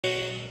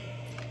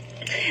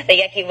The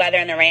yucky weather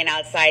and the rain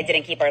outside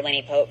didn't keep our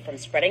Lainey Pope from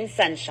spreading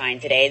sunshine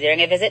today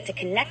during a visit to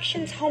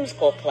Connections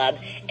Homeschool Club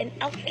in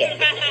Elkin.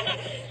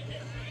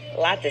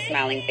 Lots of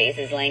smiling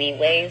faces. Lainey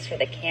waves for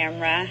the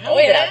camera. How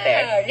was it out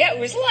there? Yeah, it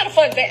was a lot of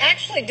fun. They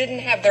actually didn't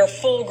have their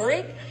full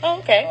group. Oh,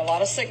 okay. A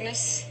lot of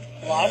sickness.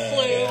 A lot of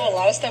flu, a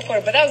lot of stuff going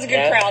on. But that was a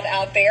good crowd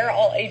out there,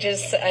 all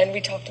ages, and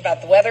we talked about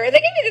the weather. And they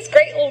gave me this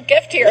great little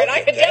gift here, and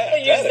I could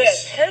definitely use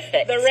this.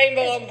 Perfect. The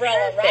rainbow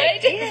umbrella,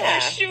 right? Yeah.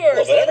 For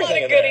sure. So a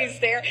lot of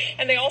goodies there.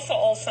 And they also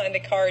all signed a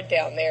card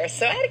down there.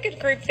 So I had a good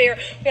group there.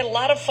 We had a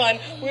lot of fun.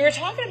 We were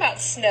talking about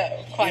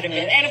snow quite a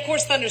bit. And, of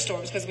course,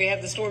 thunderstorms, because we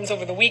had the storms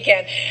over the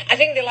weekend. I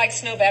think they like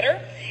snow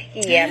better.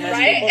 Yeah, most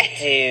people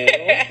do.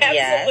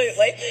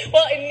 Absolutely. Yes.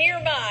 Well, in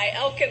nearby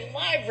Elkin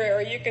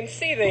Library, you can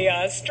see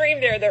the stream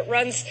there that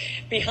runs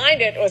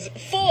behind it was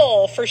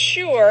full, for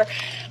sure,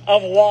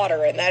 of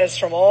water. And that is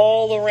from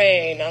all the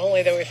rain, not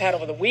only that we've had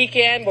over the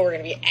weekend, but we're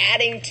going to be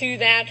adding to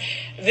that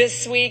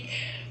this week.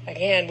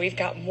 Again, we've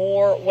got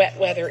more wet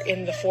weather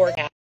in the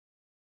forecast.